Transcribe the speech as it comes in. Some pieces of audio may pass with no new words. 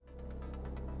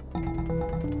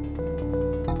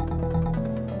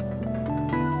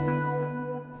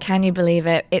Can you believe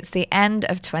it? It's the end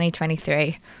of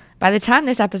 2023. By the time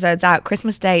this episode's out,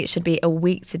 Christmas Day should be a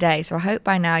week today, so I hope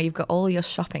by now you've got all your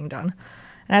shopping done.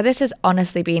 Now, this has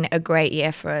honestly been a great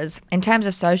year for us. In terms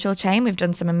of social chain, we've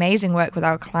done some amazing work with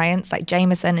our clients like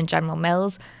Jameson and General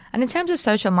Mills. And in terms of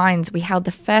SocialMinds, we held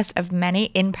the first of many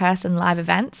in-person live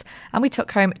events, and we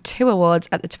took home 2 awards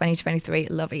at the 2023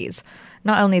 Lovies.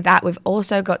 Not only that, we've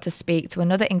also got to speak to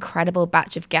another incredible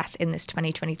batch of guests in this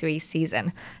 2023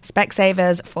 season.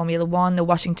 Specsavers, Formula One, The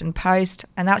Washington Post,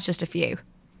 and that's just a few.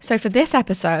 So for this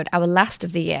episode, our last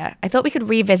of the year, I thought we could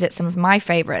revisit some of my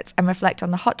favourites and reflect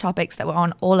on the hot topics that were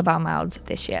on all of our mouths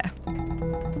this year.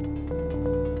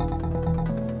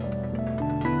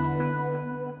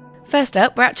 First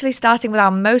up, we're actually starting with our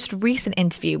most recent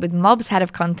interview with Mob's head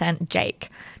of content, Jake.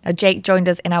 Now, Jake joined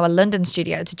us in our London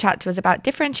studio to chat to us about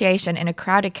differentiation in a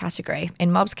crowded category,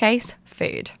 in Mob's case,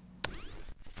 food.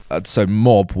 So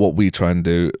Mob, what we try and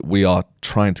do, we are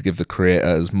trying to give the creator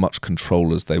as much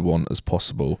control as they want as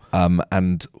possible.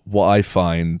 And what I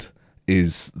find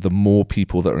is the more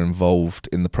people that are involved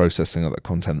in the processing of that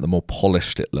content, the more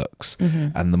polished it looks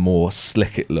and the more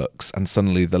slick it looks, and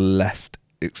suddenly the less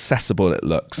accessible it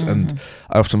looks. And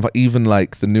I often find even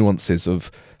like the nuances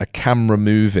of a camera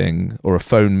moving or a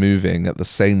phone moving at the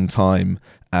same time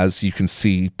as you can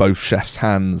see both chefs'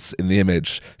 hands in the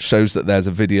image shows that there's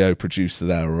a video producer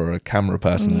there or a camera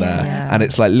person there. And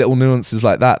it's like little nuances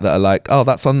like that are like, oh,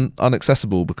 that's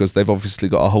unaccessible because they've obviously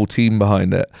got a whole team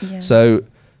behind it. So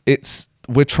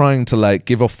we're trying to like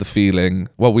give off the feeling.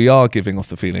 Well, we are giving off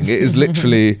the feeling. It is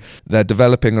literally they're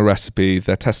developing a recipe,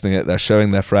 they're testing it, they're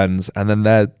showing their friends, and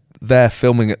then they're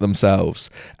filming it themselves,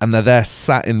 and they're there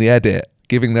sat in the edit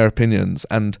giving their opinions,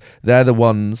 and they're the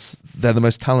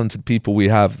most talented people we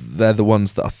have. They're the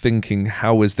ones that are thinking,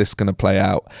 how is this going to play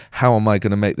out? How am I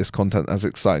going to make this content as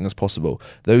exciting as possible?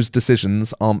 Those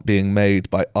decisions aren't being made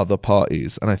by other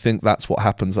parties, and I think that's what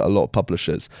happens at a lot of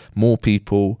publishers. More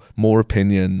people, more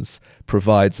opinions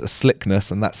provides a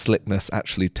slickness, and that slickness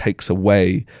actually takes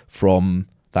away from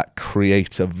that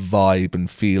creative vibe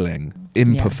and feeling.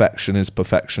 Imperfection is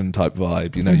perfection type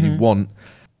vibe. You know,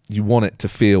 you want it to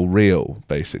feel real,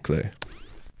 basically.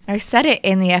 I said it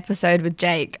in the episode with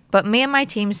Jake, but me and my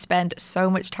team spend so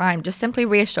much time just simply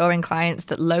reassuring clients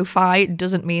that lo-fi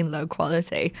doesn't mean low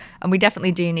quality. And we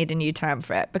definitely do need a new term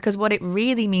for it, because what it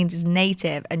really means is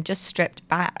native and just stripped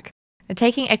back.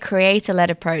 Taking a creator-led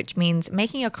approach means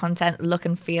making your content look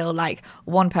and feel like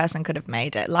one person could have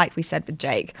made it, like we said with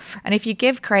Jake. And if you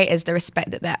give creators the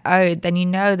respect that they're owed, then you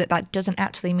know that that doesn't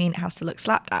actually mean it has to look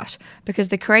slapdash, because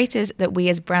the creators that we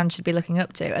as brands should be looking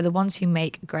up to are the ones who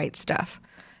make great stuff.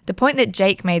 The point that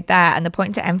Jake made there, and the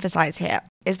point to emphasize here,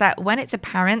 is that when it's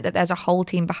apparent that there's a whole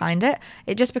team behind it,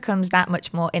 it just becomes that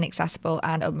much more inaccessible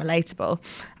and unrelatable.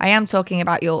 I am talking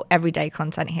about your everyday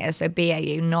content here, so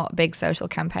BAU, not big social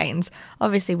campaigns.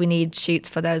 Obviously, we need shoots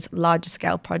for those larger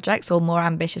scale projects or more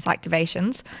ambitious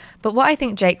activations. But what I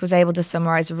think Jake was able to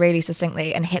summarize really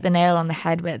succinctly and hit the nail on the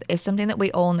head with is something that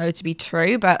we all know to be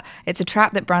true, but it's a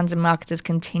trap that brands and marketers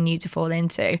continue to fall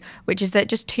into, which is that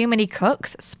just too many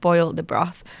cooks spoil the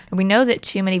broth. And we know that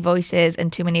too many voices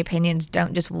and too many opinions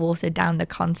don't just water down the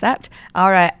concept.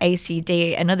 Our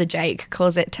ACD, another Jake,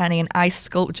 calls it turning an ice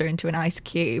sculpture into an ice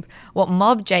cube. What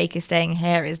Mob Jake is saying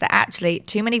here is that actually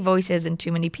too many voices and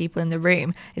too many people in the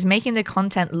room is making the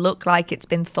content look like it's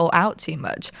been thought out too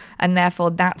much, and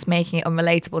therefore that's making it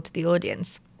unrelatable to the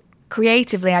audience.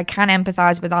 Creatively, I can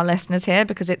empathize with our listeners here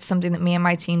because it's something that me and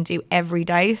my team do every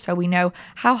day, so we know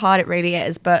how hard it really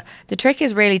is. But the trick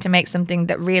is really to make something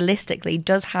that realistically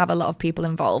does have a lot of people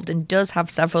involved and does have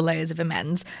several layers of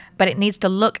amends, but it needs to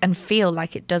look and feel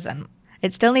like it doesn't.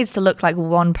 It still needs to look like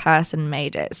one person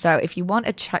made it. So if you want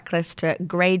a checklist to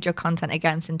grade your content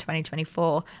against in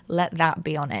 2024, let that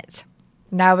be on it.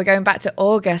 Now we're going back to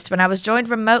August, when I was joined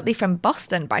remotely from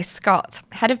Boston by Scott,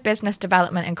 Head of Business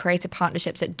Development and Creative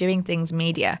Partnerships at Doing Things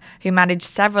Media, who managed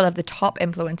several of the top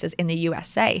influencers in the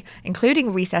USA,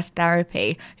 including Recess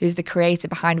Therapy, who's the creator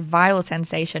behind viral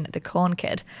sensation The Corn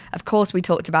Kid. Of course, we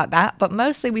talked about that, but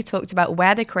mostly we talked about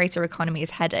where the creator economy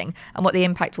is heading and what the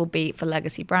impact will be for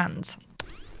legacy brands.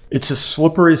 It's a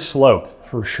slippery slope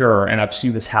for sure. And I've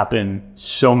seen this happen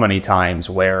so many times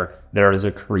where there is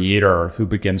a creator who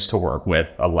begins to work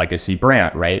with a legacy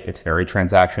brand, right? It's very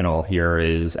transactional. Here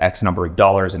is X number of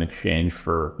dollars in exchange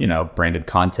for, branded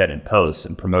content and posts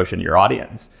and promotion to your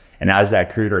audience. And as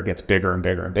that creator gets bigger and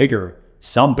bigger and bigger,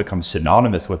 some become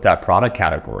synonymous with that product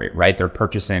category, right? They're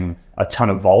purchasing a ton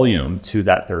of volume to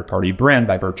that third-party brand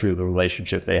by virtue of the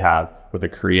relationship they have with the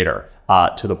creator.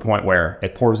 to the point where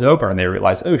it pours over and they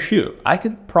realize, oh, shoot, I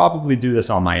could probably do this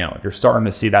on my own. You're starting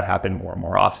to see that happen more and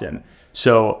more often.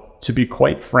 So to be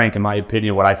quite frank, in my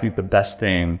opinion, what I think the best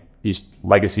thing these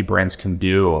legacy brands can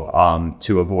do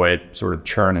to avoid sort of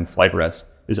churn and flight risk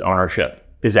is ownership,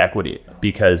 is equity,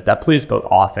 because that plays both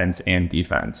offense and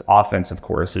defense. Offense, of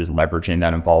course, is leveraging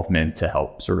that involvement to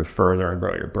help sort of further and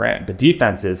grow your brand. But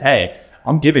defense is, hey,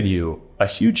 I'm giving you a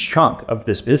huge chunk of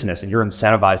this business and you're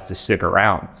incentivized to stick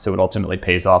around. So it ultimately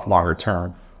pays off longer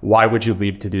term. Why would you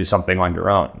leave to do something on your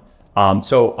own?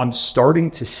 So I'm starting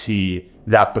to see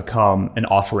that become an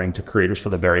offering to creators for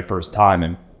the very first time.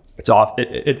 And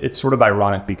it's sort of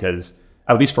ironic because,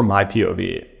 at least from my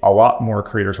POV, a lot more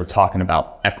creators were talking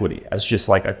about equity as just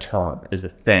like a term, as a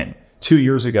thing. 2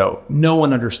 years ago, no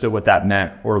one understood what that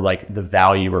meant or like the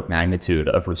value or magnitude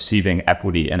of receiving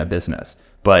equity in a business.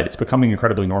 But it's becoming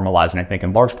incredibly normalized. And I think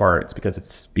in large part, it's because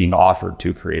it's being offered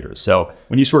to creators. So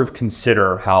when you sort of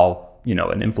consider how,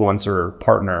 an influencer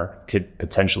partner could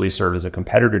potentially serve as a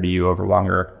competitor to you over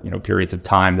longer, periods of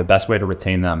time, the best way to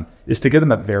retain them is to give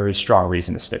them a very strong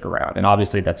reason to stick around. And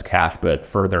obviously that's cash, but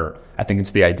further, I think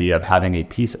it's the idea of having a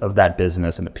piece of that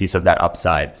business and a piece of that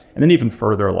upside. And then even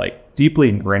further, like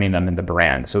deeply ingraining them in the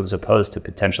brand. So as opposed to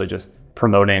potentially just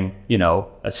promoting,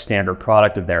 a standard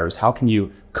product of theirs, how can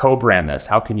you co-brand this?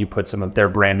 How can you put some of their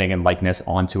branding and likeness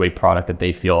onto a product that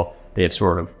they feel they have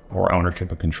sort of more ownership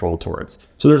and control towards?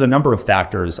 So there's a number of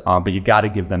factors, but you got to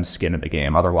give them skin in the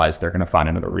game. Otherwise, they're going to find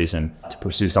another reason to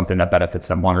pursue something that benefits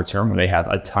them longer term when they have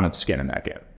a ton of skin in that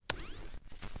game.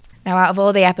 Now, out of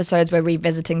all the episodes we're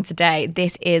revisiting today,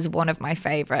 this is one of my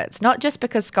favorites, not just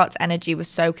because Scott's energy was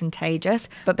so contagious,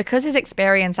 but because his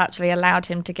experience actually allowed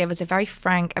him to give us a very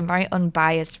frank and very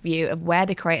unbiased view of where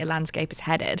the creator landscape is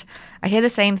headed. I hear the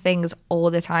same things all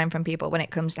the time from people when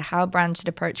it comes to how brands should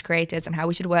approach creators and how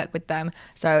we should work with them.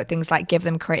 So things like give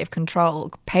them creative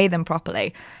control, pay them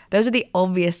properly. Those are the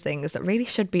obvious things that really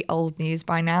should be old news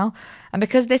by now. And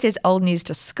because this is old news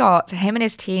to Scott, him and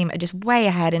his team are just way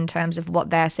ahead in terms of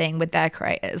what they're seeing with their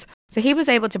creators. So he was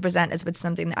able to present us with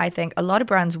something that I think a lot of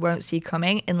brands won't see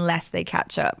coming unless they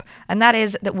catch up. And that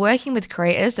is that working with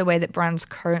creators the way that brands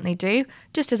currently do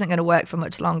just isn't going to work for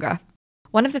much longer.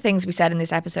 One of the things we said in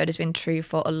this episode has been true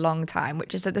for a long time,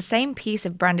 which is that the same piece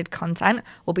of branded content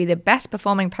will be the best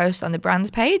performing post on the brand's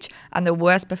page and the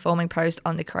worst performing post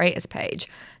on the creator's page.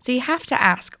 So you have to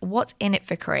ask, what's in it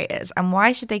for creators and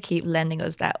why should they keep lending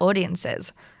us their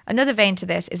audiences? Another vein to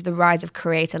this is the rise of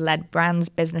creator-led brands,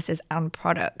 businesses, and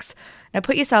products. Now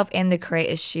put yourself in the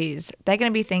creator's shoes. They're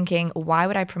going to be thinking, why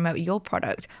would I promote your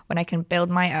product when I can build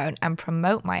my own and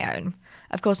promote my own?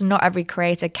 Of course, not every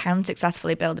creator can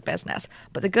successfully build a business,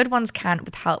 but the good ones can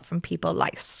with help from people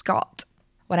like Scott.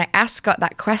 When I asked Scott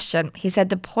that question, he said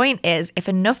the point is if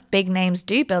enough big names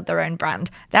do build their own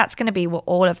brand, that's going to be what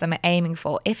all of them are aiming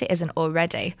for if it isn't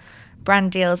already.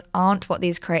 Brand deals aren't what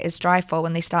these creators strive for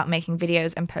when they start making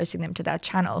videos and posting them to their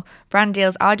channel. Brand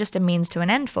deals are just a means to an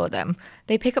end for them.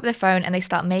 They pick up their phone and they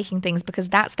start making things because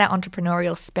that's their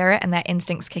entrepreneurial spirit and their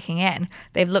instincts kicking in.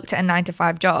 They've looked at a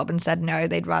 9-to-5 job and said no,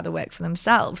 they'd rather work for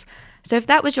themselves. So if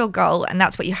that was your goal and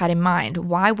that's what you had in mind,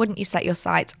 why wouldn't you set your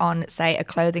sights on, say, a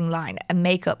clothing line, a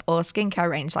makeup or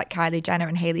skincare range like Kylie Jenner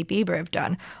and Hailey Bieber have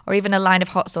done, or even a line of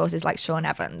hot sauces like Sean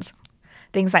Evans?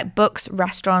 Things like books,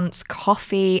 restaurants,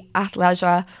 coffee,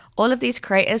 athleisure, all of these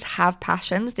creators have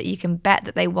passions that you can bet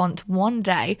that they want one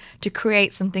day to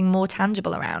create something more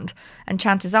tangible around. And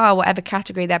chances are, whatever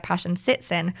category their passion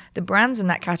sits in, the brands in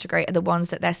that category are the ones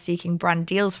that they're seeking brand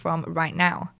deals from right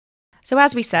now. So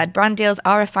as we said, brand deals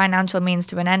are a financial means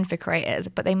to an end for creators,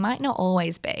 but they might not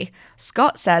always be.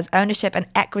 Scott says ownership and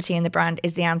equity in the brand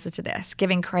is the answer to this,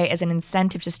 giving creators an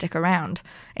incentive to stick around.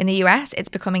 In the US, it's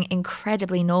becoming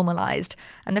incredibly normalized.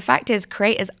 And the fact is,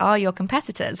 creators are your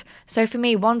competitors. So for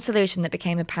me, one solution that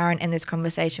became apparent in this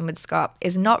conversation with Scott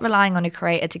is not relying on a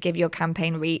creator to give your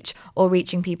campaign reach or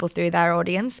reaching people through their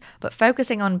audience, but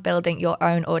focusing on building your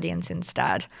own audience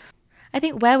instead. I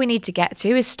think where we need to get to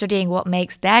is studying what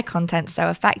makes their content so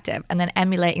effective and then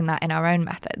emulating that in our own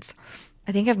methods.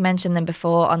 I think I've mentioned them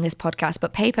before on this podcast,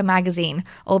 but Paper Magazine,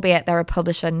 albeit they're a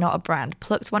publisher, not a brand,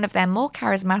 plucked one of their more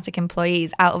charismatic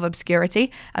employees out of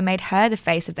obscurity and made her the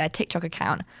face of their TikTok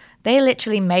account. They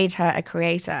literally made her a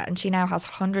creator and she now has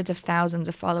hundreds of thousands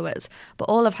of followers, but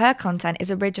all of her content is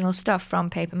original stuff from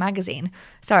Paper Magazine.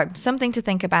 So something to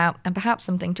think about and perhaps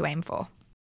something to aim for.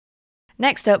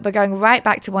 Next up, we're going right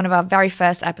back to one of our very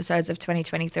first episodes of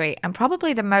 2023 and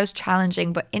probably the most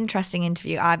challenging but interesting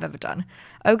interview I've ever done.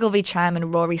 Ogilvy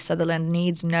chairman Rory Sutherland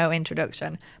needs no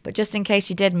introduction, but just in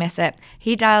case you did miss it,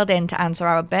 he dialed in to answer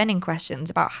our burning questions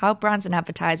about how brands and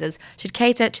advertisers should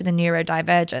cater to the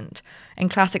neurodivergent. In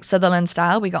classic Sutherland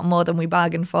style, we got more than we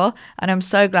bargained for, and I'm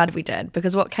so glad we did,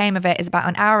 because what came of it is about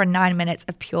an hour and 9 minutes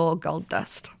of pure gold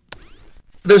dust.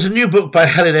 There's a new book by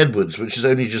Helen Edwards, which has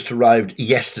only just arrived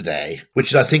yesterday, which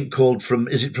is, I think, called From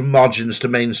Margins to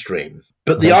Mainstream?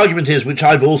 But the argument is, which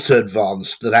I've also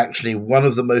advanced, that actually one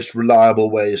of the most reliable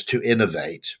ways to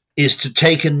innovate is to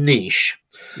take a niche,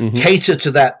 cater to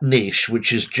that niche,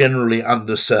 which is generally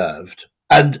underserved.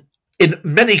 And in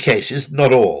many cases,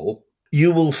 not all,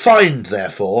 you will find,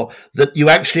 therefore, that you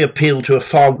actually appeal to a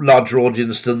far larger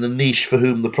audience than the niche for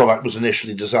whom the product was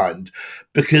initially designed.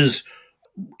 Because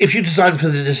if you design for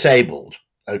the disabled,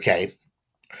 okay,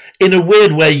 in a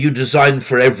weird way, you design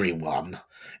for everyone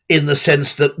in the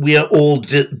sense that we are all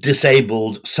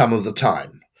disabled some of the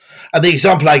time. And the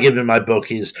example I give in my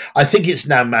book is, I think it's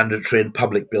now mandatory in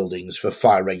public buildings for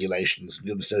fire regulations, and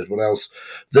goodness knows what else,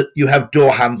 that you have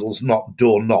door handles, not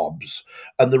door knobs.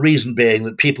 And the reason being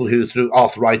that people who, through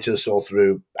arthritis or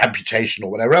through amputation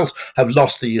or whatever else, have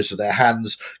lost the use of their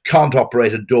hands, can't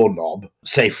operate a doorknob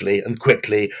safely and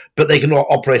quickly, but they can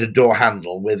operate a door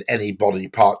handle with any body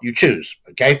part you choose,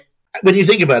 okay? When you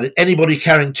think about it, anybody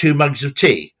carrying 2 mugs of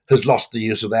tea has lost the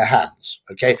use of their hands,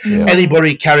 okay? Yeah.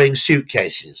 Anybody carrying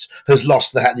suitcases has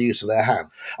lost the use of their hand.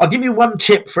 I'll give you one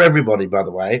tip for everybody, by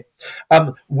the way.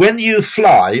 When you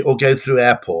fly or go through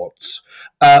airports,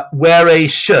 wear a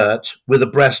shirt with a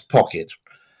breast pocket.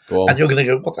 Cool. And you're going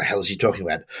to go, what the hell is he talking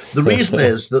about? The reason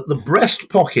is that the breast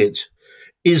pocket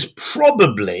is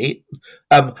probably,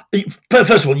 first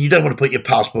of all, you don't want to put your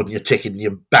passport and your ticket in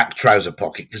your back trouser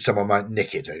pocket because someone might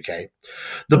nick it, okay?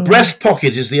 The breast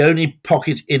pocket is the only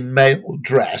pocket in male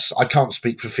dress, I can't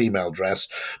speak for female dress,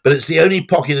 but it's the only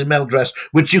pocket in male dress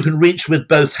which you can reach with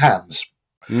both hands.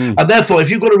 And therefore,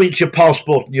 if you've got to reach your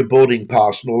passport and your boarding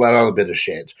pass and all that other bit of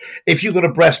shit, if you've got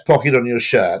a breast pocket on your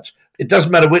shirt, it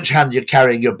doesn't matter which hand you're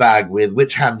carrying your bag with,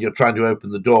 which hand you're trying to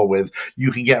open the door with,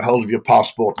 you can get hold of your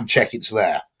passport and check it's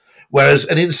there. Whereas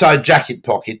an inside jacket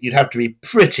pocket, you'd have to be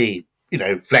pretty,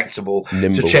 flexible,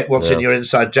 nimble, to check what's in your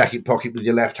inside jacket pocket with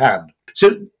your left hand.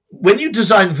 So when you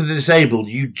design for the disabled,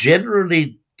 you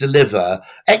generally deliver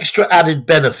extra added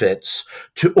benefits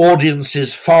to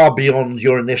audiences far beyond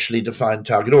your initially defined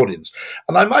target audience.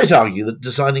 And I might argue that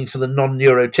designing for the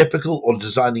non-neurotypical or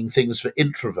designing things for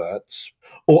introverts,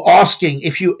 or asking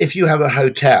if you have a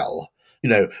hotel,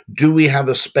 do we have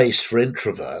a space for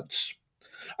introverts?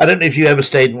 I don't know if you ever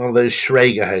stayed in one of those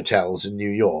Schrager hotels in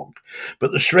New York,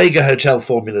 but the Schrager hotel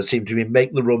formula seemed to be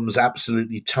make the rooms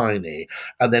absolutely tiny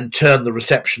and then turn the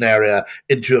reception area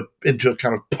into a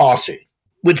kind of party,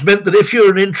 which meant that if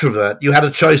you're an introvert, you had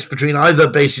a choice between either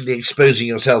basically exposing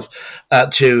yourself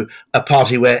to a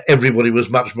party where everybody was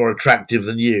much more attractive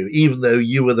than you, even though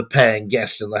you were the paying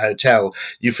guest in the hotel,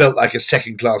 you felt like a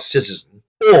second-class citizen,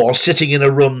 or sitting in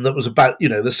a room that was about,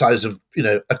 the size of,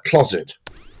 a closet.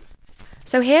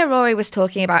 So here Rory was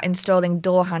talking about installing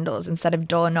door handles instead of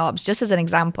door knobs, just as an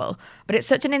example, but it's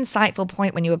such an insightful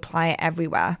point when you apply it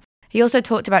everywhere. He also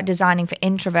talked about designing for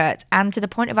introverts and, to the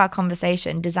point of our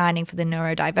conversation, designing for the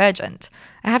neurodivergent.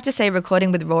 I have to say,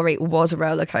 recording with Rory was a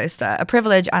roller coaster, a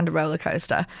privilege and a roller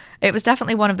coaster. It was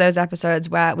definitely one of those episodes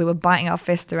where we were biting our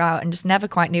fists throughout and just never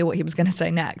quite knew what he was going to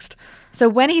say next. So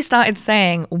when he started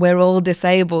saying, we're all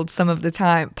disabled some of the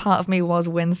time, part of me was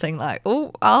wincing like,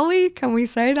 oh, are we? Can we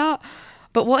say that?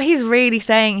 But what he's really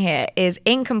saying here is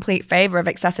in complete favour of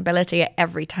accessibility at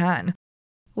every turn.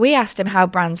 We asked him how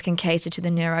brands can cater to the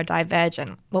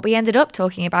neurodivergent. What we ended up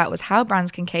talking about was how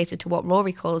brands can cater to what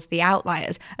Rory calls the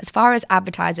outliers as far as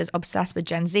advertisers obsessed with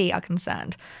Gen Z are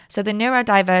concerned. So the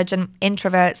neurodivergent,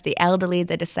 introverts, the elderly,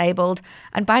 the disabled,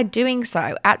 and by doing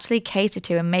so, actually cater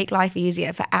to and make life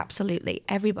easier for absolutely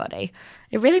everybody.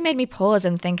 It really made me pause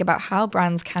and think about how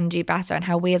brands can do better and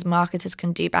how we as marketers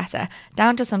can do better,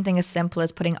 down to something as simple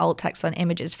as putting alt text on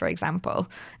images, for example.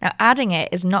 Now, adding it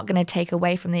is not going to take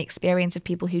away from the experience of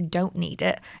people who don't need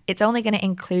it. It's only going to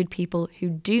include people who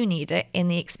do need it in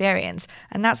the experience.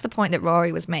 And that's the point that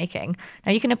Rory was making.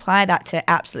 Now, you can apply that to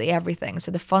absolutely everything.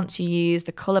 So the fonts you use,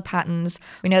 the color patterns.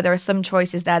 We know there are some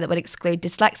choices there that would exclude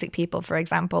dyslexic people, for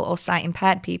example, or sight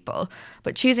impaired people.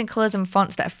 But choosing colors and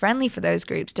fonts that are friendly for those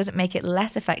groups doesn't make it less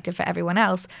effective for everyone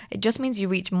else. It just means you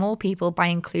reach more people by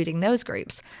including those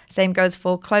groups. Same goes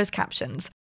for closed captions.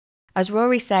 As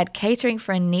Rory said, catering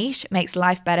for a niche makes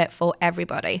life better for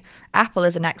everybody. Apple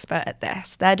is an expert at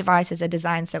this. Their devices are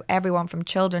designed so everyone from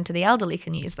children to the elderly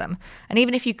can use them. And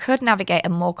even if you could navigate a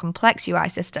more complex UI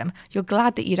system, you're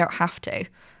glad that you don't have to.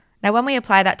 Now, when we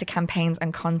apply that to campaigns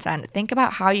and content, think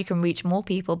about how you can reach more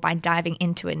people by diving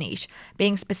into a niche,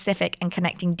 being specific and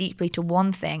connecting deeply to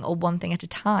one thing or one thing at a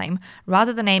time,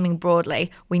 rather than aiming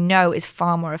broadly, we know is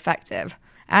far more effective.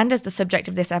 And as the subject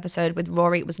of this episode with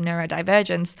Rory was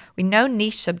neurodivergence, we know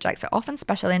niche subjects are often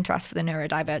special interest for the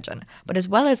neurodivergent, but as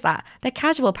well as that, they're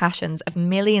casual passions of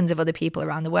millions of other people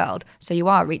around the world, so you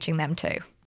are reaching them too.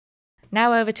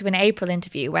 Now over to an April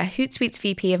interview where Hootsuite's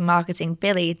VP of Marketing,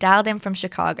 Billy, dialed in from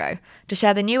Chicago to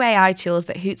share the new AI tools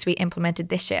that Hootsuite implemented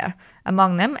this year.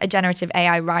 Among them, a generative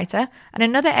AI writer and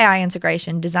another AI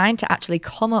integration designed to actually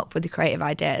come up with the creative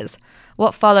ideas.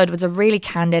 What followed was a really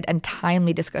candid and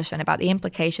timely discussion about the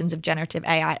implications of generative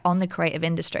AI on the creative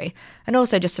industry, and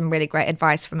also just some really great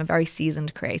advice from a very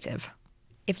seasoned creative.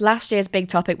 If last year's big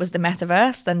topic was the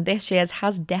metaverse, then this year's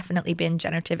has definitely been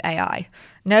generative AI.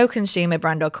 No consumer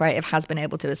brand or creative has been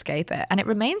able to escape it, and it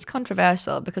remains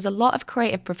controversial because a lot of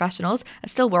creative professionals are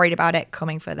still worried about it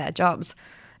coming for their jobs.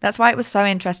 That's why it was so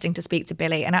interesting to speak to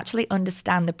Billy and actually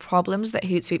understand the problems that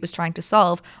Hootsuite was trying to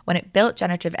solve when it built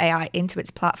generative AI into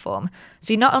its platform.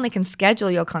 So you not only can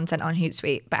schedule your content on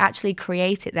Hootsuite, but actually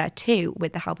create it there too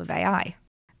with the help of AI.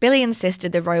 Billy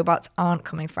insisted the robots aren't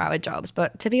coming for our jobs,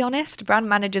 but to be honest, brand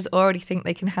managers already think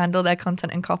they can handle their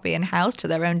content and copy in-house to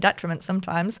their own detriment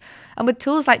sometimes. And with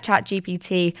tools like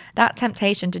ChatGPT, that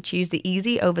temptation to choose the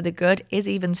easy over the good is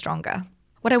even stronger.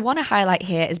 What I want to highlight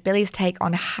here is Billy's take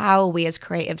on how we as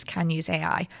creatives can use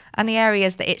AI and the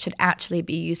areas that it should actually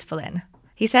be useful in.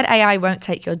 He said AI won't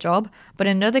take your job, but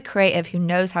another creative who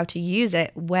knows how to use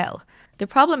it will. The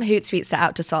problem Hootsuite set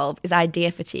out to solve is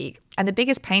idea fatigue, and the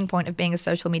biggest pain point of being a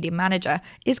social media manager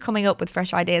is coming up with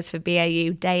fresh ideas for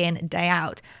BAU day in, day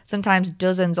out, sometimes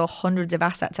dozens or hundreds of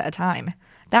assets at a time.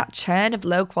 That churn of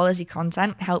low-quality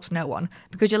content helps no one,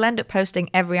 because you'll end up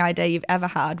posting every idea you've ever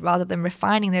had rather than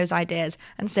refining those ideas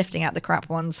and sifting out the crap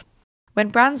ones. When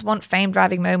brands want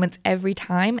fame-driving moments every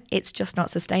time, it's just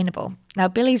not sustainable. Now,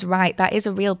 Billy's right, that is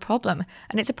a real problem,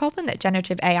 and it's a problem that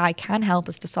generative AI can help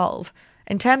us to solve.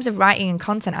 In terms of writing and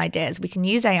content ideas, we can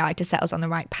use AI to set us on the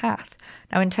right path.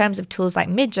 Now, in terms of tools like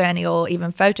Midjourney or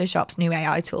even Photoshop's new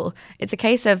AI tool, it's a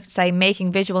case of, say,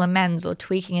 making visual amends or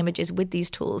tweaking images with these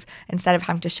tools instead of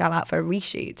having to shell out for a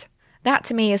reshoot. That,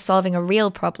 to me, is solving a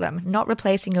real problem, not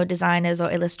replacing your designers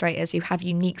or illustrators who have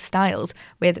unique styles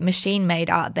with machine-made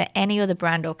art that any other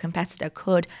brand or competitor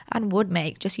could and would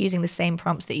make just using the same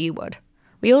prompts that you would.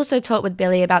 We also talked with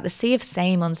Billy about the sea of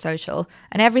same on social,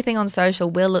 and everything on social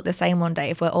will look the same one day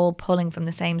if we're all pulling from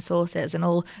the same sources and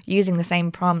all using the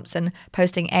same prompts and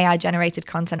posting AI-generated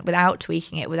content without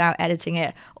tweaking it, without editing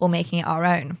it, or making it our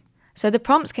own. So the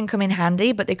prompts can come in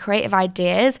handy, but the creative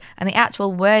ideas and the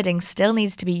actual wording still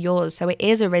needs to be yours, so it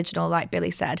is original, like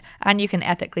Billy said, and you can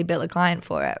ethically bill a client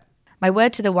for it. My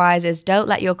word to the wise is don't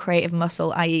let your creative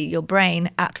muscle, i.e. your brain,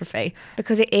 atrophy,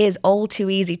 because it is all too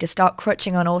easy to start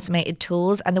crutching on automated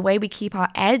tools, and the way we keep our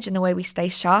edge and the way we stay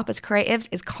sharp as creatives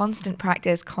is constant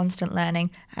practice, constant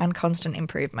learning, and constant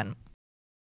improvement.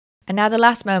 And now the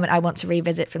last moment I want to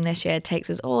revisit from this year takes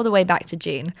us all the way back to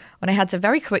June, when I had to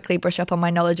very quickly brush up on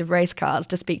my knowledge of race cars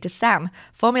to speak to Sam,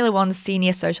 Formula One's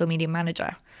senior social media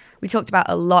manager. We talked about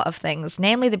a lot of things,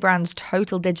 namely the brand's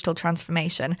total digital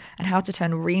transformation and how to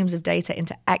turn reams of data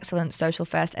into excellent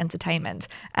social-first entertainment,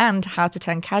 and how to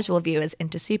turn casual viewers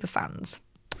into superfans.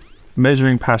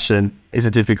 Measuring passion is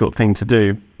a difficult thing to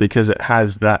do because it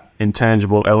has that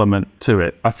intangible element to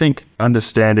it. I think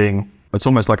it's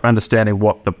almost like understanding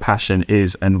what the passion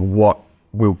is and what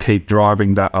will keep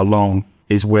driving that along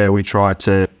is where we try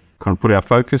to kind of put our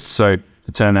focus. So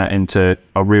to turn that into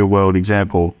a real world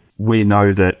example, we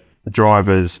know that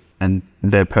drivers and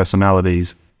their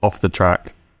personalities off the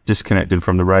track, disconnected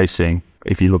from the racing,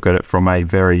 if you look at it from a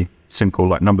very simple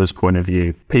like numbers point of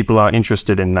view, people are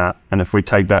interested in that. And if we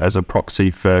take that as a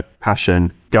proxy for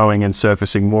passion, going and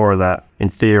surfacing more of that in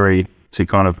theory to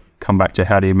kind of come back to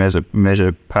how do you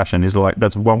measure passion is like,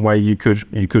 that's one way you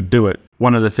could do it.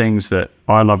 One of the things that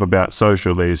I love about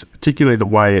social is particularly the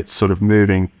way it's sort of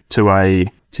moving to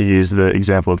use the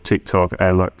example of TikTok,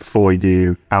 a like for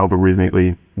you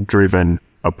algorithmically driven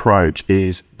approach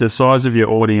is the size of your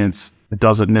audience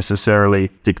doesn't necessarily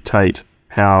dictate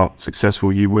how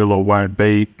successful you will or won't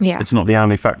be. Yeah. It's not the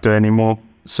only factor anymore.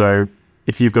 So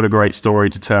if you've got a great story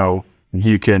to tell,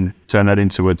 you can turn that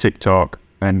into a TikTok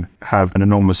and have an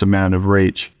enormous amount of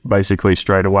reach basically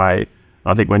straight away.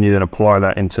 I think when you then apply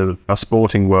that into a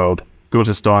sporting world,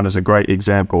 Gutterstein is a great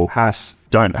example. Haas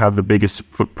don't have the biggest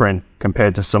footprint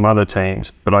compared to some other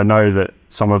teams, but I know that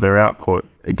some of their output,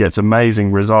 it gets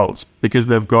amazing results because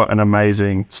they've got an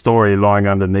amazing story lying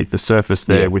underneath the surface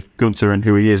there with Gunther and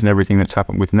who he is and everything that's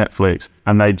happened with Netflix.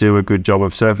 And they do a good job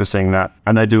of surfacing that.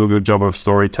 And they do a good job of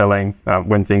storytelling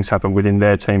when things happen within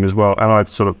their team as well. And I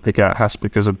sort of pick out Haas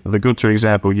because of the Gunther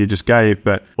example you just gave,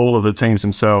 but all of the teams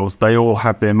themselves, they all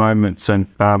have their moments and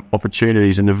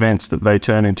opportunities and events that they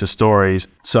turn into stories.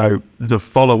 So the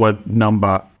follower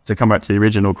number, to come back to the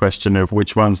original question of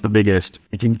which one's the biggest,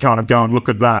 you can kind of go and look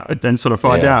at that and sort of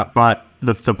find out. But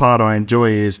the part I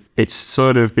enjoy is it's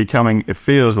sort of becoming, it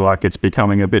feels like it's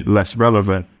becoming a bit less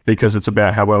relevant because it's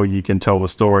about how well you can tell the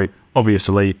story.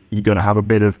 Obviously, you've got to have a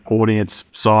bit of audience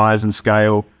size and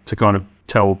scale to kind of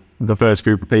tell the first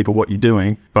group of people what you're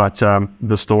doing, but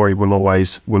the story will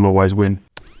always win.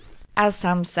 As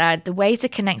Sam said, the way to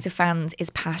connect to fans is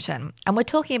passion. And we're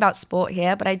talking about sport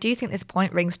here, but I do think this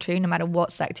point rings true no matter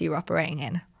what sector you're operating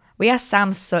in. We asked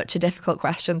Sam such a difficult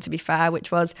question, to be fair,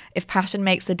 which was, if passion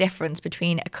makes the difference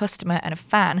between a customer and a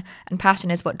fan, and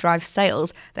passion is what drives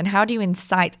sales, then how do you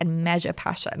incite and measure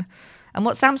passion? And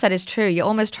what Sam said is true. You're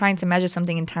almost trying to measure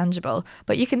something intangible,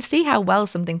 but you can see how well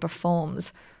something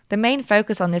performs. The main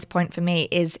focus on this point for me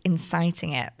is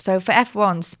inciting it. So for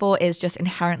F1, sport is just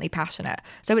inherently passionate.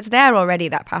 So it's there already,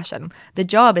 that passion. The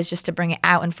job is just to bring it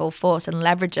out in full force and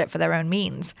leverage it for their own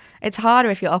means. It's harder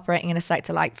if you're operating in a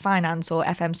sector like finance or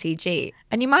FMCG.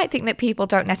 And you might think that people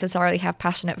don't necessarily have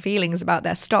passionate feelings about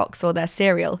their stocks or their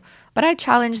cereal. But I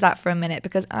challenge that for a minute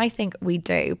because I think we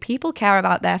do. People care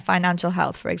about their financial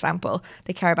health, for example.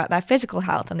 They care about their physical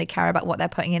health and they care about what they're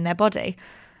putting in their body.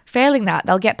 Failing that,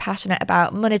 they'll get passionate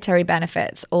about monetary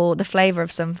benefits or the flavour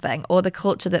of something or the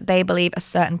culture that they believe a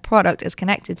certain product is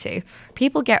connected to.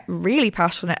 People get really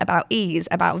passionate about ease,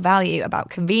 about value, about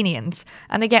convenience,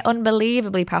 and they get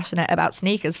unbelievably passionate about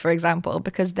sneakers, for example,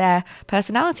 because they're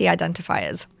personality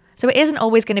identifiers. So it isn't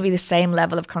always going to be the same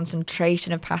level of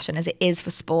concentration of passion as it is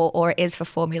for sport or it is for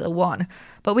Formula One.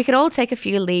 But we could all take a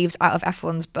few leaves out of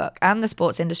F1's book and the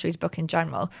sports industry's book in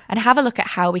general and have a look at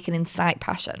how we can incite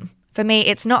passion. For me,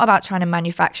 it's not about trying to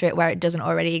manufacture it where it doesn't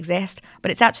already exist, but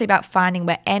it's actually about finding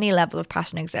where any level of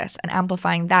passion exists and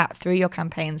amplifying that through your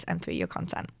campaigns and through your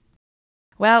content.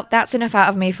 Well, that's enough out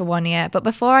of me for 1 year, but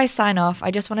before I sign off,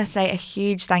 I just want to say a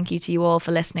huge thank you to you all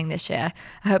for listening this year.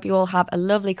 I hope you all have a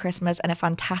lovely Christmas and a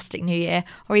fantastic New Year,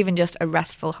 or even just a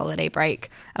restful holiday break.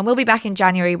 And we'll be back in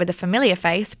January with a familiar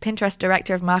face, Pinterest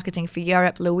Director of Marketing for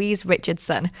Europe, Louise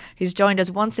Richardson, who's joined us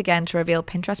once again to reveal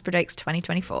Pinterest Predicts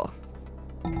 2024.